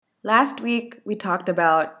Last week, we talked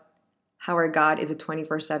about how our God is a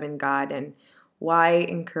 24/7 God and why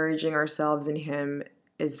encouraging ourselves in Him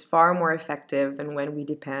is far more effective than when we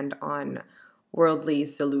depend on worldly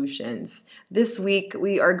solutions. This week,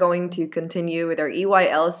 we are going to continue with our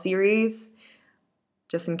EYL series.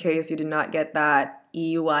 Just in case you did not get that,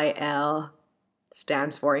 EYL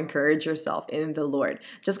stands for Encourage Yourself in the Lord.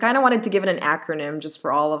 Just kind of wanted to give it an acronym just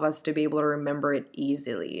for all of us to be able to remember it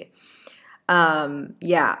easily.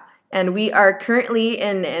 Yeah. And we are currently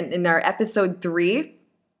in our episode 3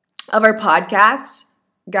 of our podcast.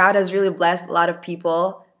 God has really blessed a lot of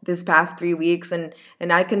people this past 3 weeks, and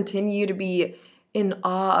I continue to be in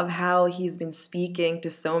awe of how He's been speaking to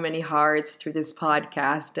so many hearts through this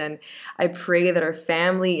podcast. And I pray that our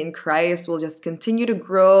family in Christ will just continue to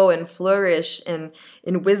grow and flourish in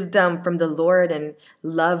wisdom from the Lord and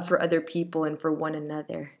love for other people and for one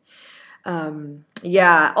another.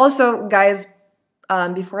 Also, guys,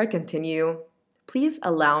 before I continue, please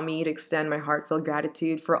allow me to extend my heartfelt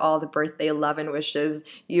gratitude for all the birthday love and wishes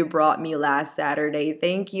you brought me last Saturday.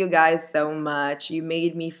 Thank you guys so much. You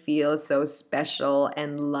made me feel so special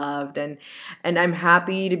and loved, and I'm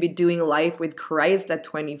happy to be doing life with Christ at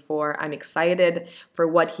 24. I'm excited for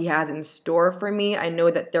what He has in store for me. I know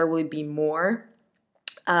that there will be more.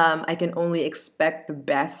 I can only expect the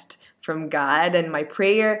best from God, and my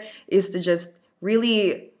prayer is to just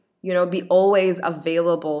really be always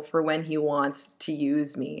available for when He wants to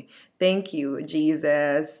use me. Thank you,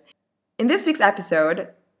 Jesus. In this week's episode,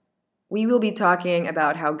 we will be talking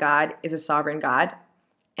about how God is a sovereign God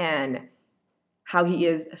and how He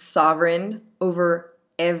is sovereign over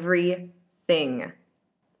everything.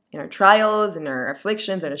 In our trials, in our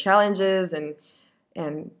afflictions, in our challenges, and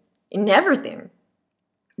in everything.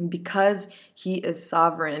 And because He is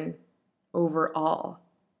sovereign over all,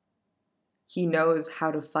 He knows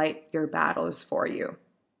how to fight your battles for you.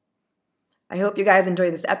 I hope you guys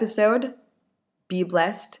enjoy this episode. Be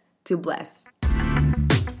blessed to bless.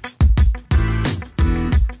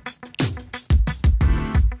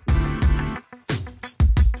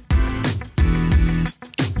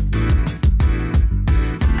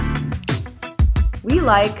 We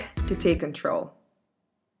like to take control.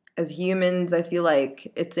 As humans, I feel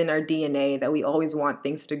like it's in our DNA that we always want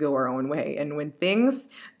things to go our own way. And when things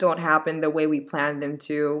don't happen the way we planned them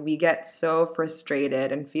to, we get so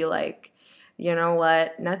frustrated and feel like, you know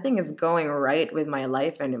what, nothing is going right with my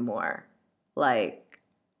life anymore. Like,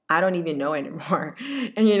 I don't even know anymore.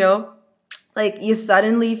 And you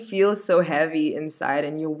suddenly feel so heavy inside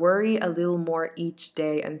and you worry a little more each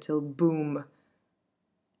day until boom.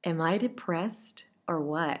 Am I depressed or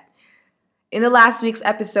what? In the last week's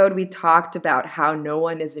episode, we talked about how no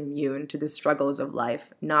one is immune to the struggles of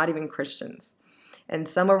life, not even Christians. And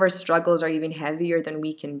some of our struggles are even heavier than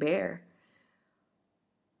we can bear.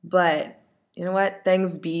 But you know what?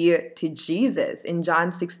 Thanks be to Jesus. In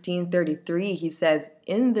John 16:33, He says,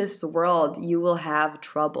 "In this world you will have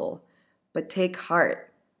trouble, but take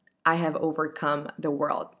heart. I have overcome the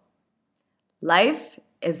world." Life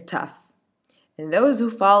is tough. And those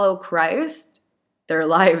who follow Christ, their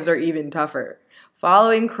lives are even tougher.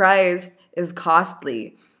 Following Christ is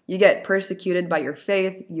costly. You get persecuted by your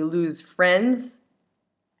faith. You lose friends.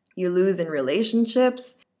 You lose in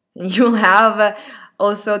relationships. And you'll have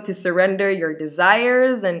also to surrender your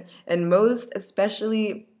desires. And most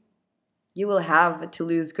especially, you will have to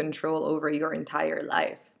lose control over your entire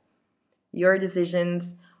life. Your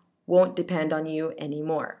decisions won't depend on you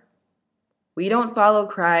anymore. We don't follow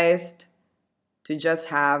Christ to just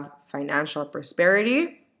have financial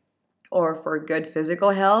prosperity or for good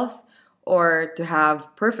physical health or to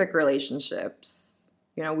have perfect relationships.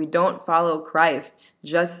 We don't follow Christ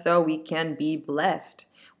just so we can be blessed.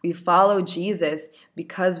 We follow Jesus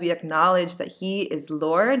because we acknowledge that He is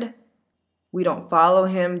Lord. We don't follow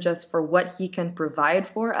Him just for what He can provide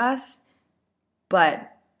for us,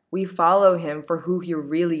 but we follow Him for who He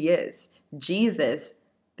really is. Jesus,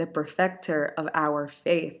 the perfecter of our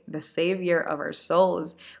faith, the Savior of our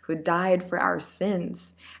souls, who died for our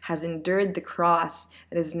sins, has endured the cross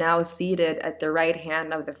and is now seated at the right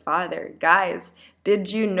hand of the Father. Guys,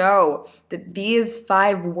 did you know that these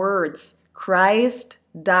 5 words, Christ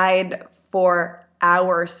died for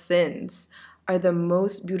our sins, are the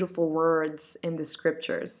most beautiful words in the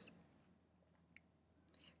scriptures?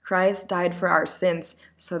 Christ died for our sins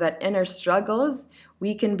so that in our struggles,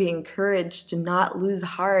 we can be encouraged to not lose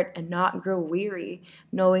heart and not grow weary,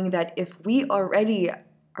 knowing that if we already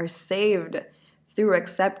are saved through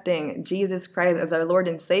accepting Jesus Christ as our Lord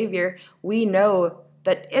and Savior, we know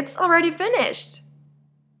that it's already finished.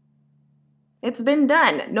 It's been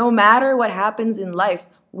done. No matter what happens in life,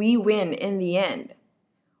 we win in the end.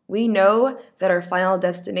 We know that our final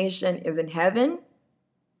destination is in heaven.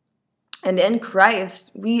 And in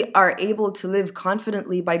Christ, we are able to live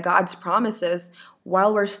confidently by God's promises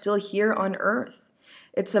while we're still here on earth.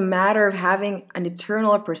 It's a matter of having an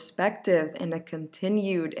eternal perspective and a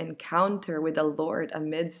continued encounter with the Lord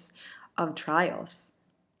amidst of trials.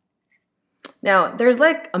 Now, there's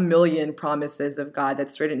like a million promises of God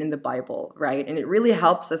that's written in the Bible, right? And it really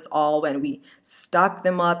helps us all when we stock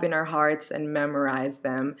them up in our hearts and memorize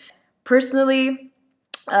them. Personally,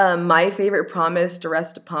 my favorite promise to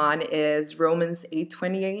rest upon is Romans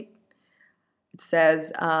 8:28. It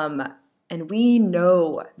says, and we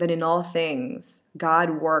know that in all things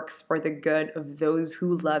God works for the good of those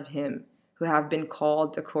who love him, who have been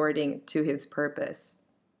called according to his purpose.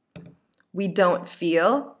 We don't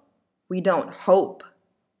feel, we don't hope,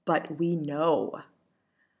 but we know.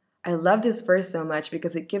 I love this verse so much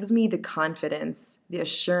because it gives me the confidence, the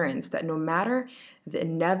assurance that no matter the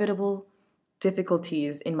inevitable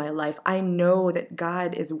difficulties in my life, I know that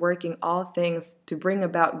God is working all things to bring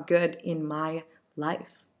about good in my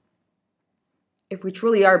life. If we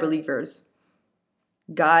truly are believers,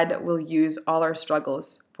 God will use all our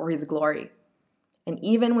struggles for his glory. And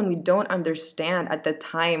even when we don't understand at the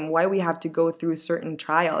time why we have to go through certain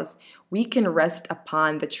trials, we can rest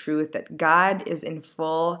upon the truth that God is in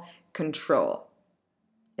full control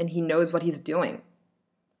and he knows what he's doing.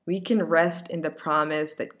 We can rest in the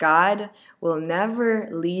promise that God will never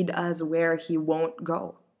lead us where he won't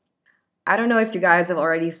go. I don't know if you guys have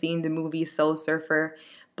already seen the movie Soul Surfer,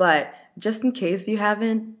 but just in case you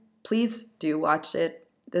haven't, please do watch it.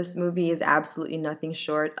 This movie is absolutely nothing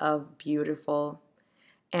short of beautiful.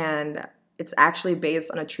 And it's actually based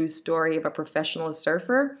on a true story of a professional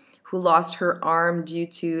surfer who lost her arm due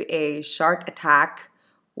to a shark attack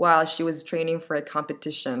while she was training for a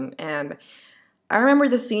competition. And I remember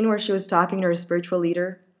the scene where she was talking to her spiritual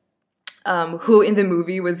leader, who in the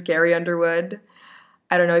movie was Carrie Underwood.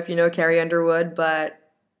 I don't know if you know Carrie Underwood, but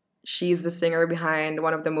she's the singer behind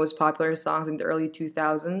one of the most popular songs in the early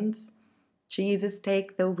 2000s. Jesus,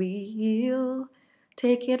 take the wheel.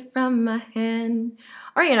 Take it from my hand.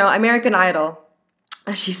 Or, American Idol.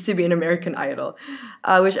 She used to be an American Idol.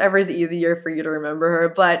 Whichever is easier for you to remember her.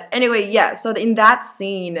 But anyway, yeah. So in that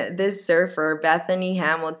scene, this surfer, Bethany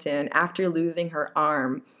Hamilton, after losing her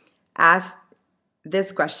arm, asked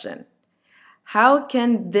this question. How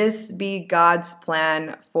can this be God's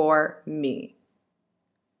plan for me?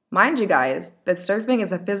 Mind you guys, that surfing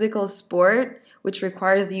is a physical sport which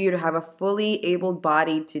requires you to have a fully able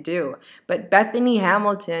body to do. But Bethany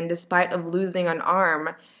Hamilton, despite of losing an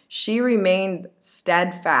arm, she remained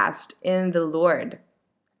steadfast in the Lord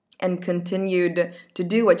and continued to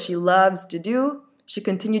do what she loves to do. She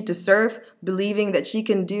continued to surf, believing that she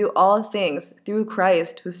can do all things through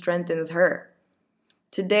Christ who strengthens her.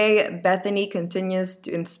 Today, Bethany continues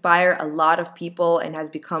to inspire a lot of people and has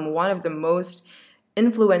become one of the most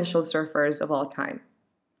influential surfers of all time.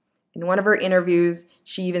 In one of her interviews,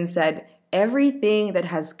 she even said, everything that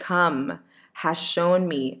has come has shown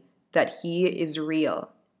me that he is real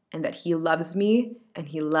and that he loves me and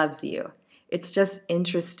he loves you. It's just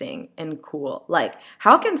interesting and cool. Like,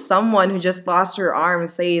 how can someone who just lost her arm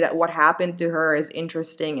say that what happened to her is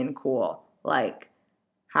interesting and cool? Like,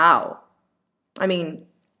 how? I mean,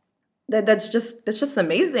 that's just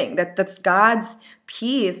amazing. That's God's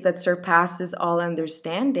peace that surpasses all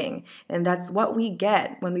understanding. And that's what we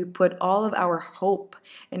get when we put all of our hope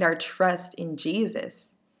and our trust in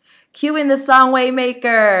Jesus. Cue in the song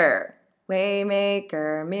Waymaker.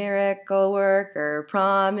 Waymaker, miracle worker,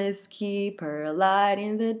 promise keeper, light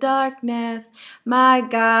in the darkness. My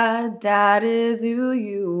God, that is who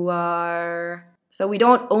you are. So we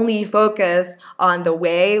don't only focus on the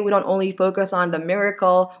way, we don't only focus on the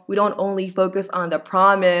miracle, we don't only focus on the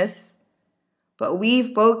promise, but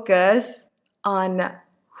we focus on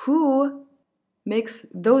who makes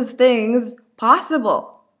those things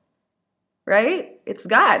possible, right? It's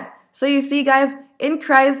God. So you see, guys, in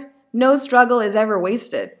Christ, no struggle is ever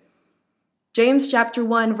wasted. James chapter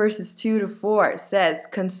 1 verses 2-4 says,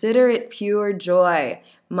 consider it pure joy,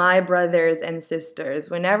 my brothers and sisters,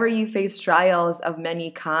 whenever you face trials of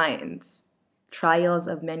many kinds,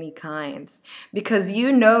 because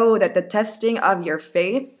you know that the testing of your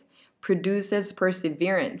faith produces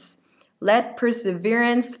perseverance. Let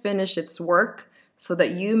perseverance finish its work so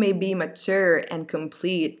that you may be mature and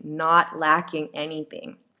complete, not lacking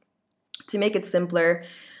anything. To make it simpler,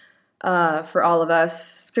 for all of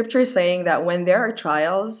us, scripture is saying that when there are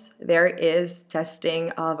trials, there is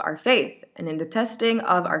testing of our faith. And in the testing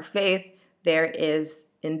of our faith, there is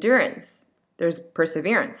endurance. There's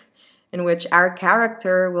perseverance, in which our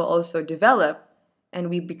character will also develop and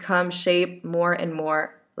we become shaped more and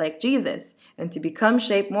more like Jesus. And to become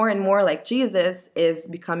shaped more and more like Jesus is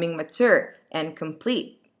becoming mature and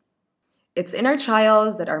complete. It's in our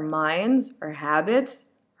trials that our minds, our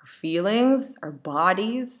habits, our feelings, our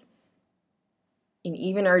bodies, and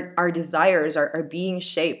even our desires are being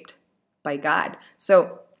shaped by God.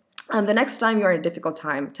 So the next time you're in a difficult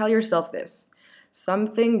time, tell yourself this: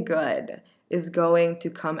 something good is going to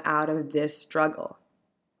come out of this struggle.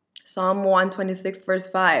 Psalm 126, verse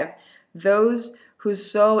 5: those who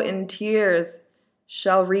sow in tears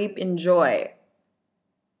shall reap in joy.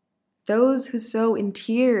 Those who sow in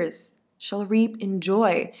tears shall reap in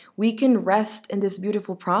joy. We can rest in this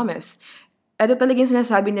beautiful promise. Ito talagang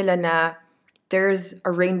sinasabi nila na there's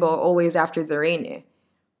a rainbow always after the rain eh.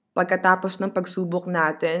 Pagkatapos ng pagsubok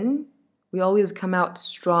natin, we always come out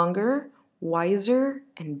stronger, wiser,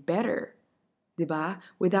 and better. Diba?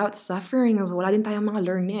 Without suffering, wala din tayong mga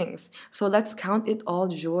learnings. So let's count it all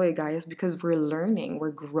joy, guys, because we're learning,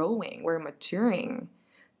 we're growing, we're maturing.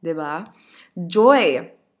 Diba?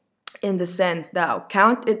 Joy in the sense that,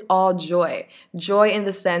 count it all joy. Joy in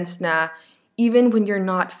the sense na even when you're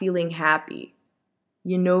not feeling happy,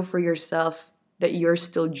 you know for yourself that you're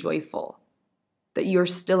still joyful, that you're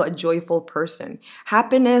still a joyful person.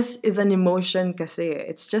 Happiness is an emotion kasi.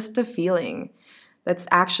 It's just a feeling that's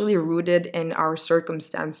actually rooted in our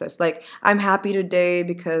circumstances. Like, I'm happy today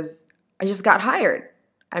because I just got hired.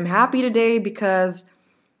 I'm happy today because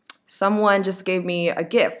someone just gave me a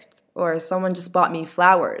gift or someone just bought me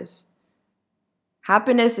flowers.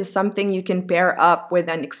 Happiness is something you can pair up with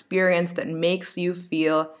an experience that makes you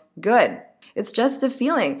feel good. It's just a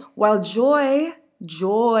feeling. While joy,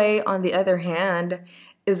 on the other hand,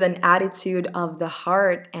 is an attitude of the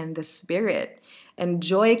heart and the spirit. And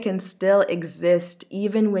joy can still exist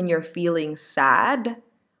even when you're feeling sad,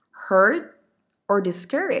 hurt, or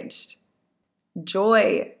discouraged.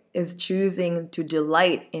 Joy is choosing to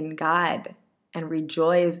delight in God and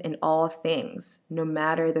rejoice in all things, no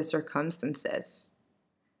matter the circumstances.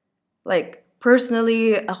 Like,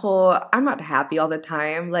 personally, I'm not happy all the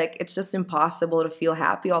time. Like, it's just impossible to feel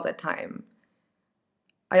happy all the time.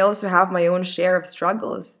 I also have my own share of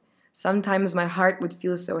struggles. Sometimes my heart would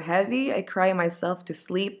feel so heavy, I cry myself to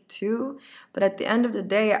sleep too. But at the end of the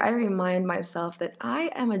day, I remind myself that I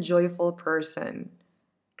am a joyful person.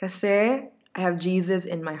 Kasi I have Jesus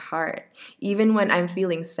in my heart. Even when I'm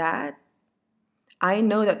feeling sad, I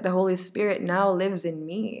know that the Holy Spirit now lives in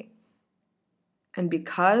me. And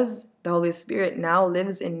because the Holy Spirit now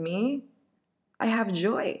lives in me, I have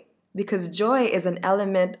joy. Because joy is an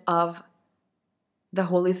element of the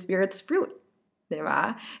Holy Spirit's fruit.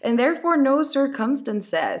 Diba? And therefore, no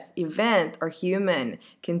circumstances, event, or human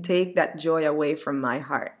can take that joy away from my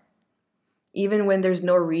heart. Even when there's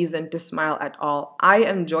no reason to smile at all, I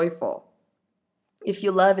am joyful. If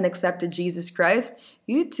you love and accepted Jesus Christ,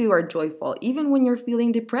 you too are joyful, even when you're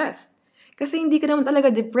feeling depressed. Kasi hindi ka naman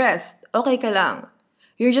talaga depressed. Okay ka lang.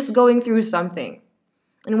 You're just going through something.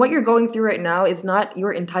 And what you're going through right now is not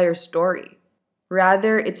your entire story.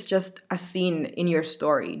 Rather, it's just a scene in your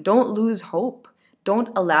story. Don't lose hope.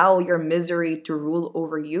 Don't allow your misery to rule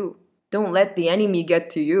over you. Don't let the enemy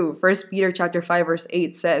get to you. 1 Peter chapter 5 verse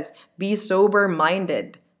 8 says, "Be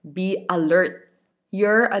sober-minded, be alert."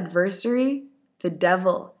 Your adversary, the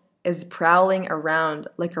devil, is prowling around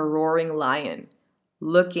like a roaring lion,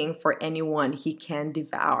 looking for anyone he can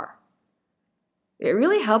devour. It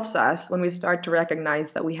really helps us when we start to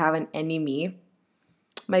recognize that we have an enemy,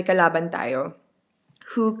 may kalaban tayo,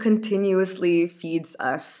 who continuously feeds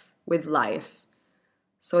us with lies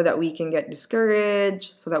so that we can get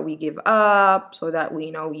discouraged, so that we give up, so that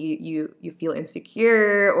you feel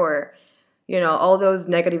insecure, or all those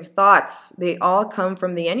negative thoughts. They all come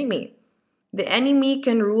from the enemy. The enemy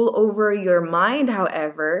can rule over your mind,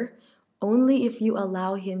 however, only if you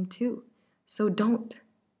allow him to. So don't.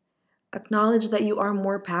 Acknowledge that you are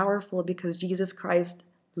more powerful because Jesus Christ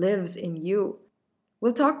lives in you.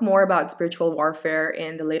 We'll talk more about spiritual warfare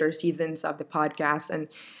in the later seasons of the podcast, and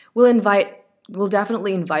we'll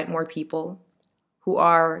definitely invite more people who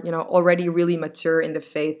are, already really mature in the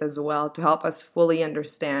faith as well, to help us fully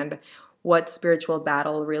understand what spiritual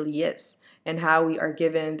battle really is and how we are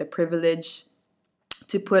given the privilege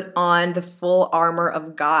to put on the full armor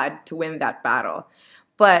of God to win that battle.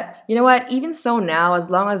 But you know what? Even so now, as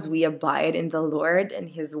long as we abide in the Lord and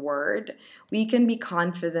His Word, we can be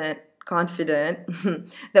confident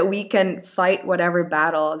that we can fight whatever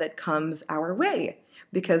battle that comes our way.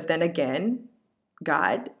 Because then again,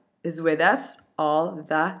 God is with us all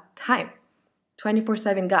the time.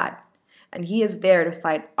 24/7 God. And He is there to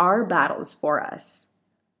fight our battles for us.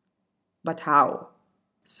 But how?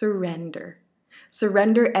 Surrender.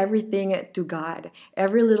 Surrender everything to God.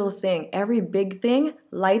 Every little thing, every big thing,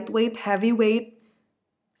 lightweight, heavyweight,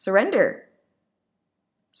 surrender.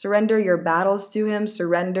 Surrender your battles to Him.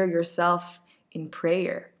 Surrender yourself in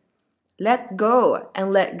prayer. Let go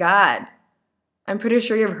and let God. I'm pretty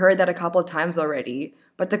sure you've heard that a couple times already,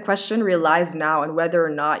 but the question relies now on whether or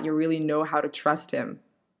not you really know how to trust Him.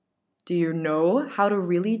 Do you know how to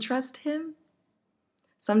really trust Him?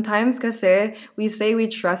 Sometimes kasi we say we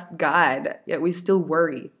trust God, yet we still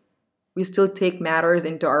worry. We still take matters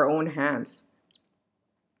into our own hands.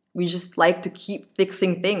 We just like to keep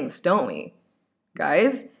fixing things, don't we?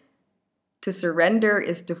 Guys, to surrender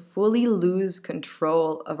is to fully lose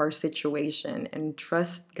control of our situation and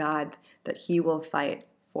trust God that He will fight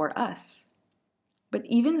for us. But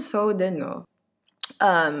even so, then no,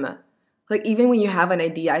 like even when you have an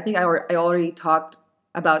idea, I think I already talked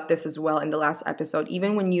about this as well in the last episode.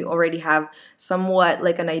 Even when you already have somewhat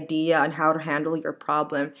like an idea on how to handle your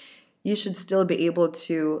problem, you should still be able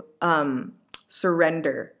to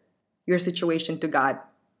surrender your situation to God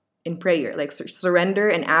in prayer. Like surrender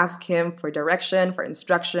and ask Him for direction, for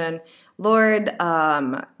instruction. Lord,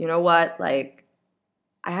 you know what? Like,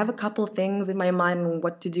 I have a couple things in my mind on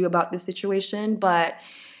what to do about this situation, but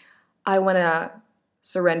I want to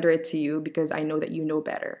surrender it to you because I know that you know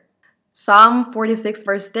better. Psalm 46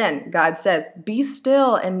 verse 10, God says, "Be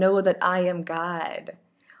still and know that I am God."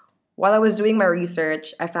 While I was doing my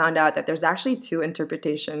research, I found out that there's actually two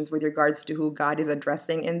interpretations with regards to who God is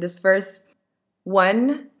addressing in this verse.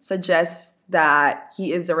 One suggests that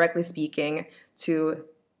He is directly speaking to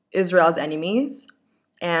Israel's enemies,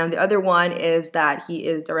 and the other one is that He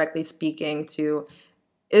is directly speaking to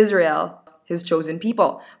Israel, His chosen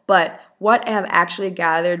people. But what I have actually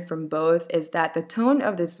gathered from both is that the tone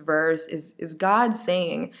of this verse is God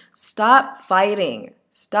saying, stop fighting.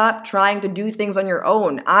 Stop trying to do things on your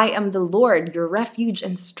own. I am the Lord, your refuge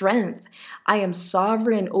and strength. I am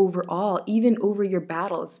sovereign over all, even over your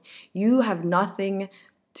battles. You have nothing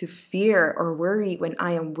to fear or worry when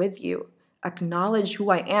I am with you. Acknowledge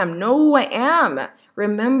who I am. Know who I am.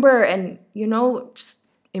 Remember and, just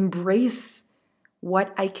embrace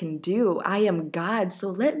what I can do. I am God, so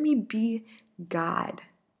let me be God.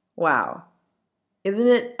 Wow. Isn't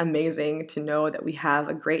it amazing to know that we have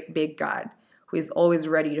a great big God who is always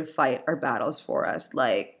ready to fight our battles for us?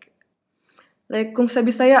 Like kung sa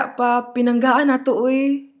Bisaya pa, pinanggaan nato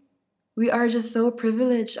uy. We are just so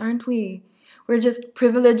privileged, aren't we? We're just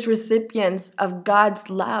privileged recipients of God's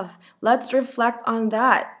love. Let's reflect on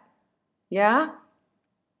that. Yeah?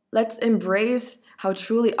 Let's embrace how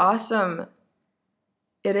truly awesome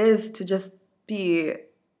it is to just be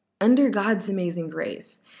under God's amazing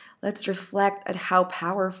grace. Let's reflect at how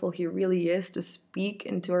powerful He really is to speak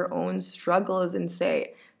into our own struggles and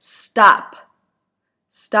say, stop.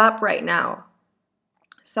 Stop right now.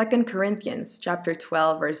 2 Corinthians chapter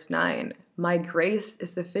 12, verse 9. My grace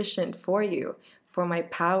is sufficient for you, for my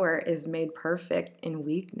power is made perfect in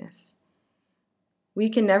weakness. We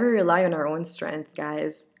can never rely on our own strength,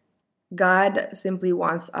 guys. God simply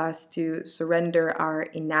wants us to surrender our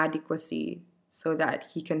inadequacy so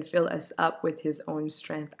that He can fill us up with His own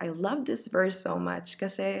strength. I love this verse so much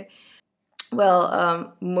kasi,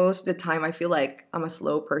 most of the time I feel like I'm a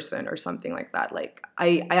slow person or something like that. Like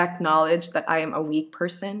I acknowledge that I am a weak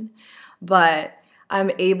person, but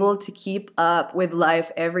I'm able to keep up with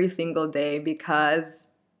life every single day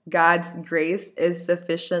because God's grace is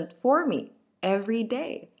sufficient for me every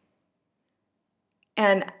day.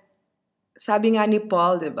 And sabi nga ni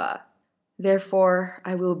Paul, diba? Therefore,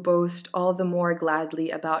 I will boast all the more gladly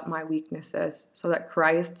about my weaknesses so that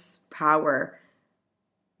Christ's power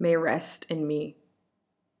may rest in me.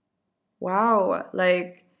 Wow,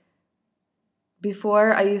 like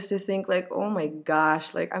before I used to think like, oh my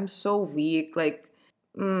gosh, like I'm so weak, like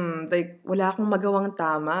wala akong magawang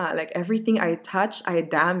tama. Like everything I touch, I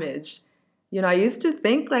damage. I used to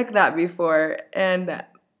think like that before, and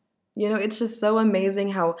it's just so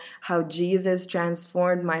amazing how Jesus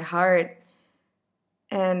transformed my heart.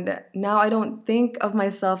 And now I don't think of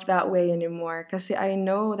myself that way anymore because I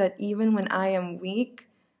know that even when I am weak,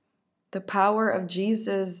 the power of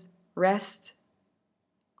Jesus rests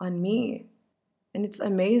on me. And it's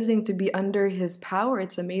amazing to be under His power.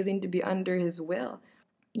 It's amazing to be under His will.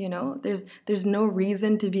 There's no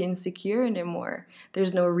reason to be insecure anymore.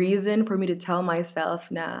 There's no reason for me to tell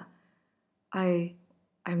myself, nah,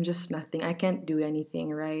 I'm just nothing. I can't do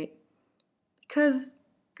anything, right? Kasi,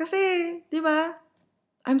 di ba?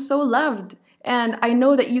 I'm so loved. And I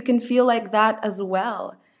know that you can feel like that as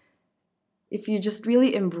well. If you just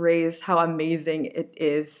really embrace how amazing it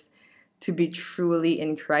is to be truly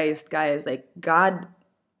in Christ, guys, like God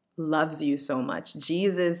loves you so much.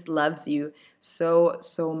 Jesus loves you so,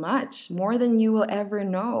 so much, more than you will ever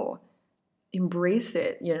know. Embrace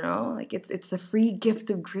it, Like it's a free gift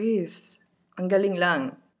of grace. Ang galing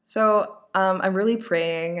lang. So I'm really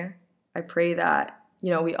praying. I pray that,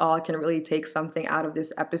 we all can really take something out of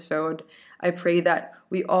this episode. I pray that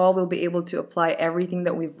we all will be able to apply everything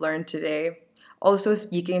that we've learned today. Also,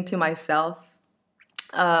 speaking to myself,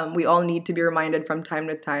 we all need to be reminded from time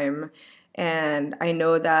to time. And I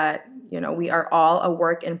know that, we are all a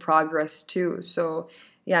work in progress too. So,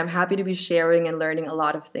 yeah, I'm happy to be sharing and learning a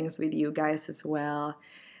lot of things with you guys as well.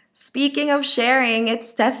 Speaking of sharing,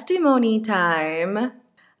 it's testimony time.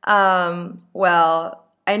 Well,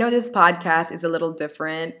 I know this podcast is a little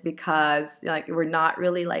different because like we're not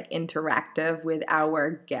really like interactive with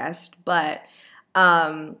our guest, but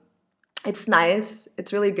it's nice.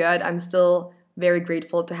 It's really good. I'm still very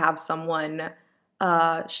grateful to have someone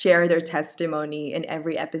share their testimony in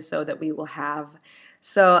every episode that we will have.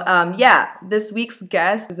 So, yeah, this week's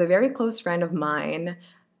guest is a very close friend of mine.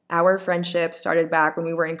 Our friendship started back when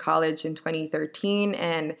we were in college in 2013,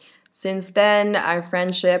 and since then, our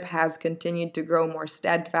friendship has continued to grow more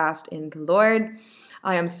steadfast in the Lord.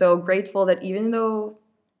 I am so grateful that even though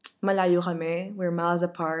malayo kami, we're miles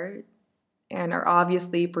apart, and are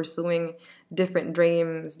obviously pursuing different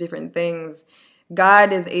dreams, different things,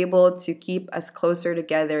 God is able to keep us closer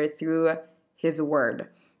together through His Word.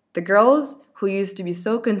 The girls who used to be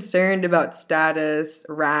so concerned about status,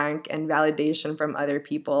 rank, and validation from other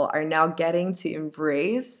people are now getting to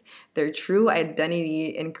embrace their true identity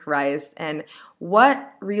in Christ. And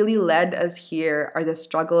what really led us here are the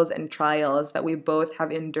struggles and trials that we both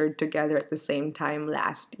have endured together at the same time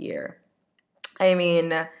last year. I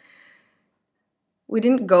mean, we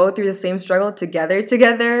didn't go through the same struggle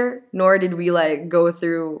together, nor did we like go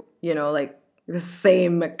through, like the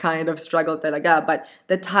same kind of struggle talaga. But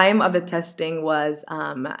the time of the testing was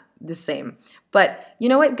the same. But you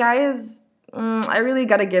know what, guys? I really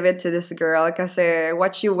gotta give it to this girl because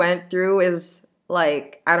what she went through is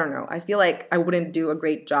like, I don't know. I feel like I wouldn't do a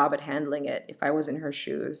great job at handling it if I was in her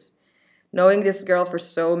shoes. Knowing this girl for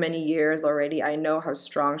so many years already, I know how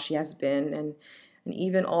strong she has been, and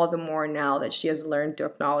even all the more now that she has learned to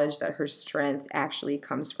acknowledge that her strength actually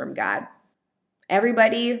comes from God.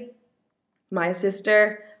 Everybody, my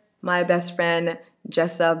sister, my best friend,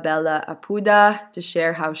 Jessa Bella Apuda, to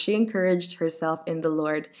share how she encouraged herself in the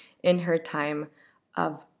Lord in her time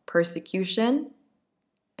of persecution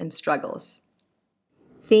and struggles.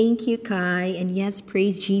 Thank you, Kai. And yes,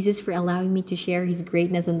 praise Jesus for allowing me to share his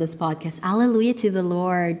greatness on this podcast. Hallelujah to the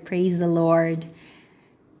Lord. Praise the Lord.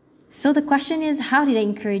 So the question is, how did I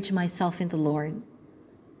encourage myself in the Lord?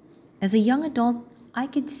 As a young adult, I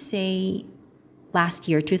could say last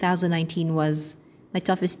year, 2019, was my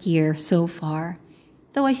toughest year so far.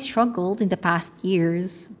 Though I struggled in the past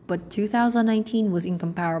years, but 2019 was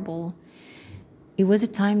incomparable. It was a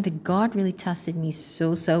time that God really tested me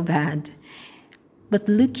so bad. But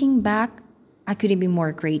looking back, I couldn't be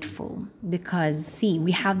more grateful because, see,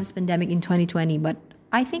 we have this pandemic in 2020, but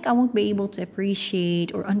I think I won't be able to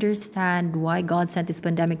appreciate or understand why God sent this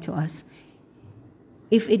pandemic to us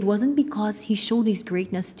if it wasn't because He showed His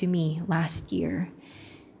greatness to me last year.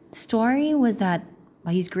 The story was that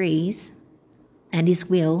by His grace and His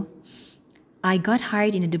will, I got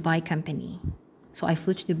hired in a Dubai company. So I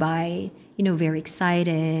flew to Dubai, very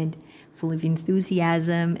excited, full of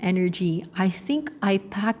enthusiasm, energy. I think I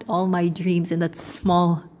packed all my dreams in that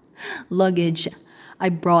small luggage I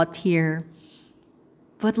brought here.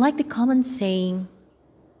 But like the common saying,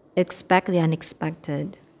 expect the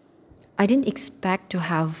unexpected. I didn't expect to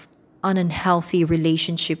have an unhealthy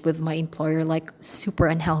relationship with my employer, like super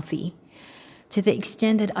unhealthy, to the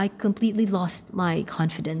extent that I completely lost my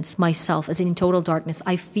confidence, myself, as in total darkness.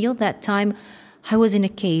 I feel that time I was in a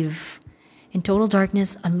cave, in total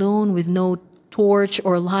darkness, alone with no torch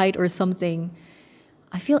or light or something.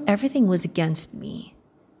 I feel everything was against me.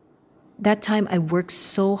 That time I worked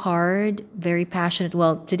so hard, very passionate.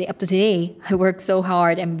 Well, today up to today, I worked so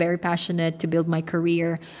hard. I'm very passionate to build my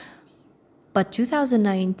career. But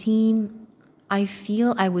 2019, I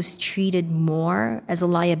feel I was treated more as a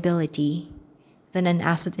liability than an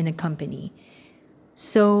asset in a company.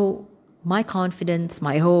 So my confidence,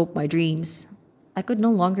 my hope, my dreams, I could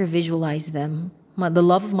no longer visualize them. The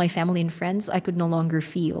love of my family and friends, I could no longer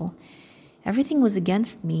feel. Everything was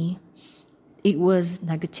against me. It was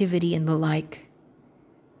negativity and the like.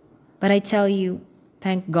 But I tell you,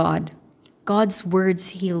 thank God. God's words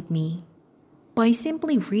healed me. By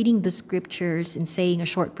simply reading the scriptures and saying a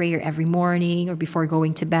short prayer every morning or before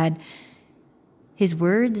going to bed, His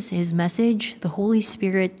words, His message, the Holy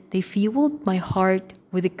Spirit, they fueled my heart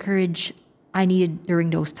with the courage I needed during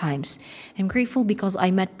those times. I'm grateful because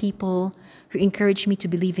I met people who encouraged me to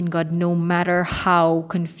believe in God no matter how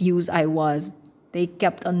confused I was. They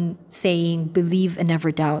kept on saying, believe and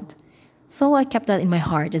never doubt. So I kept that in my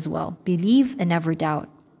heart as well. Believe and never doubt.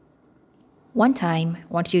 One time,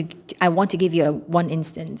 I want to give you one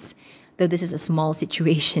instance, though this is a small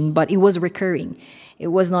situation, but it was recurring. It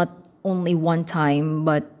was not only one time,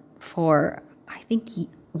 but for, I think,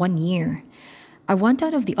 1 year. I went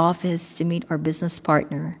out of the office to meet our business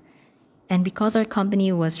partner. And because our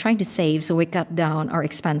company was trying to save, so we cut down our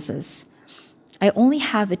expenses. I only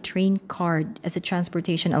have a train card as a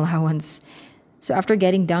transportation allowance. So after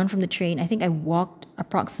getting down from the train, I think I walked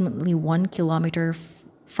approximately 1 kilometer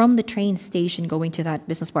from the train station going to that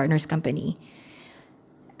business partner's company.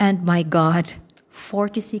 And my God,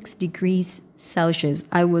 46 degrees Celsius.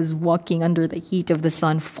 I was walking under the heat of the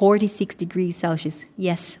sun, 46 degrees Celsius.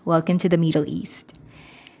 Yes, welcome to the Middle East.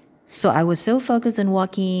 So I was so focused on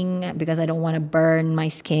walking because I don't want to burn my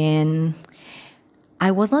skin.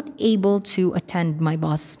 I was not able to attend my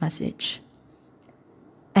boss's message.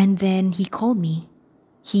 And then he called me.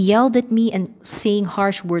 He yelled at me and saying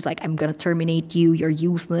harsh words like, I'm going to terminate you, you're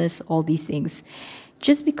useless, all these things.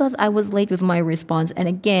 Just because I was late with my response. And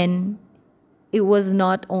again, it was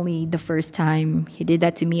not only the first time he did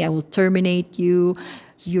that to me. I will terminate you.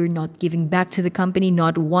 You're not giving back to the company,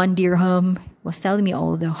 not 1 dirham. Was telling me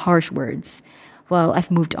all the harsh words. Well,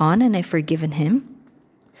 I've moved on and I've forgiven him.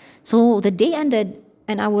 So the day ended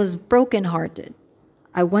and I was brokenhearted.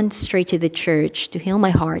 I went straight to the church to heal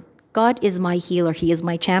my heart. God is my healer. He is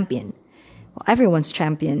my champion. Well, everyone's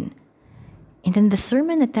champion. And then the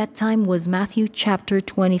sermon at that time was Matthew chapter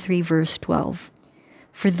 23, verse 12.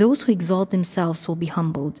 For those who exalt themselves will be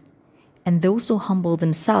humbled, and those who humble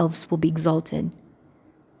themselves will be exalted.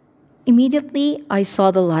 Immediately, I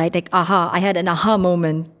saw the light, like, I had an aha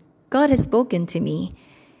moment. God has spoken to me.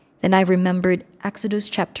 Then I remembered Exodus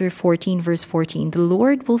chapter 14, verse 14. The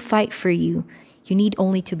Lord will fight for you. You need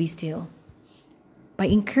only to be still. By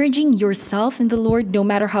encouraging yourself in the Lord, no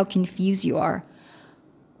matter how confused you are,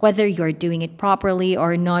 whether you're doing it properly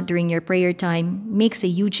or not during your prayer time, makes a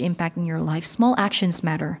huge impact in your life. Small actions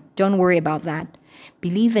matter. Don't worry about that.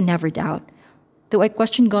 Believe and never doubt. Though I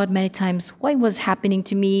questioned God many times, why was happening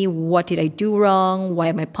to me? What did I do wrong? Why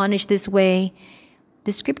am I punished this way?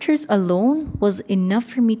 The scriptures alone was enough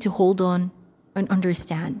for me to hold on and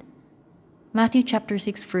understand. Matthew chapter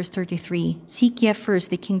 6, verse 33. Seek ye first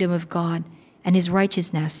the kingdom of God and his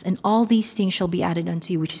righteousness, and all these things shall be added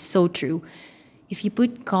unto you, which is so true. If you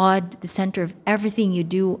put God at the center of everything you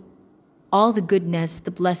do, all the goodness,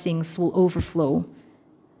 the blessings will overflow.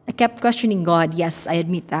 I kept questioning God, yes, I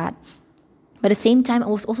admit that. But at the same time, I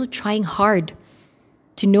was also trying hard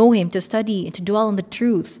to know him, to study, and to dwell on the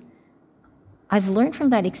truth. I've learned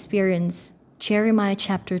from that experience, Jeremiah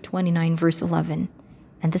chapter 29, verse 11.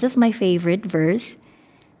 And this is my favorite verse.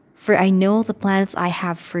 For I know the plans I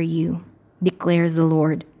have for you, declares the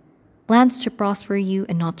Lord. Plans to prosper you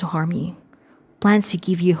and not to harm you. Plans to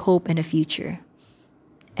give you hope and a future.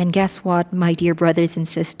 And guess what, my dear brothers and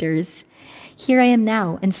sisters? Here I am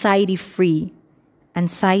now, anxiety free.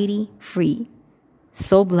 Anxiety free.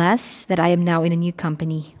 So blessed that I am now in a new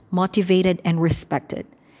company, motivated and respected.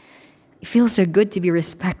 It feels so good to be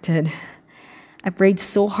respected. I prayed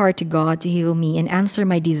so hard to God to heal me and answer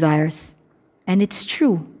my desires. And it's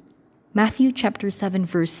true. Matthew chapter 7,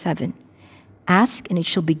 verse 7. Ask and it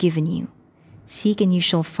shall be given you. Seek and you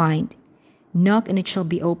shall find. Knock and it shall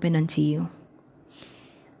be open unto you.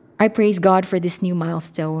 I praise God for this new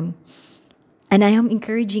milestone. And I am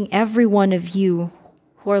encouraging every one of you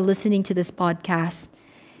who are listening to this podcast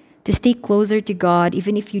to stay closer to God,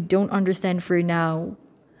 even if you don't understand for now.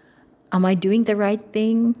 Am I doing the right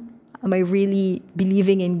thing? Am I really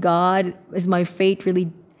believing in God? Is my faith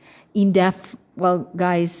really in depth? Well,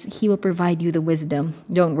 guys, He will provide you the wisdom.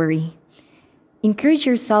 Don't worry. Encourage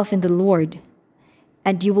yourself in the Lord,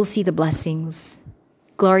 and you will see the blessings.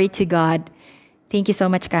 Glory to God. Thank you so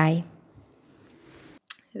much, Kai.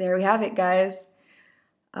 There we have it, guys.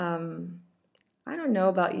 I don't know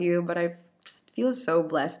about you, but I just feel so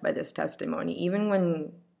blessed by this testimony. Even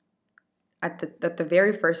when at the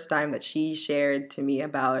very first time that she shared to me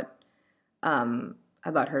about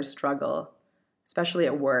her struggle, especially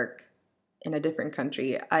at work in a different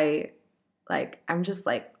country, I'm just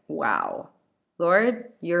like, wow,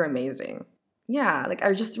 Lord, you're amazing. Yeah, like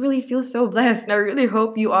I just really feel so blessed, and I really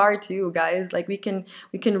hope you are too, guys. Like we can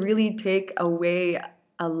really take away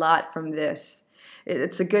a lot from this.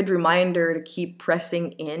 It's a good reminder to keep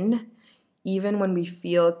pressing in, even when we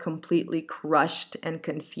feel completely crushed and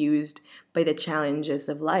confused by the challenges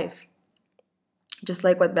of life. Just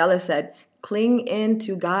like what Bella said, cling in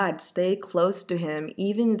to God, stay close to Him,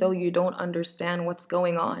 even though you don't understand what's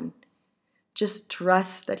going on. Just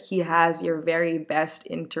trust that He has your very best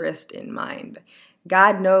interest in mind.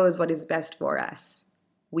 God knows what is best for us.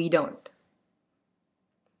 We don't.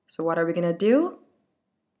 So what are we going to do?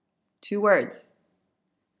 2 words.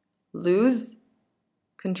 Lose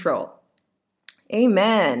control.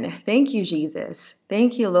 Amen. Thank you, Jesus.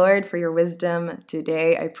 Thank you, Lord, for your wisdom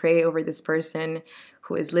today. I pray over this person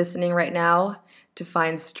who is listening right now to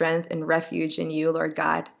find strength and refuge in you, Lord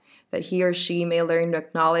God, that he or she may learn to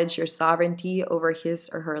acknowledge your sovereignty over his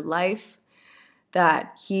or her life,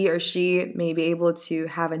 that he or she may be able to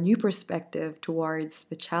have a new perspective towards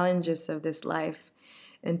the challenges of this life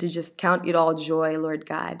and to just count it all joy, Lord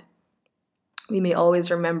God. We may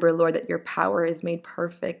always remember, Lord, that your power is made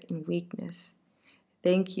perfect in weakness.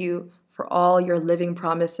 Thank you for all your living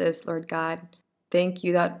promises, Lord God. Thank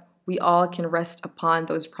you that we all can rest upon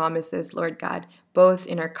those promises, Lord God, both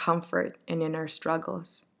in our comfort and in our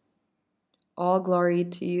struggles. All glory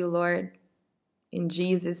to you, Lord. In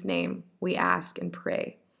Jesus' name, we ask and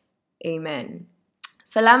pray. Amen.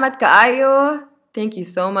 Salamat kaayo. Thank you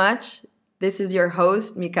so much. This is your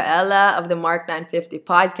host, Micaela of the Mark 950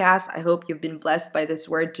 podcast. I hope you've been blessed by this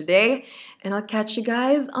word today, and I'll catch you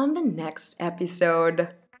guys on the next episode.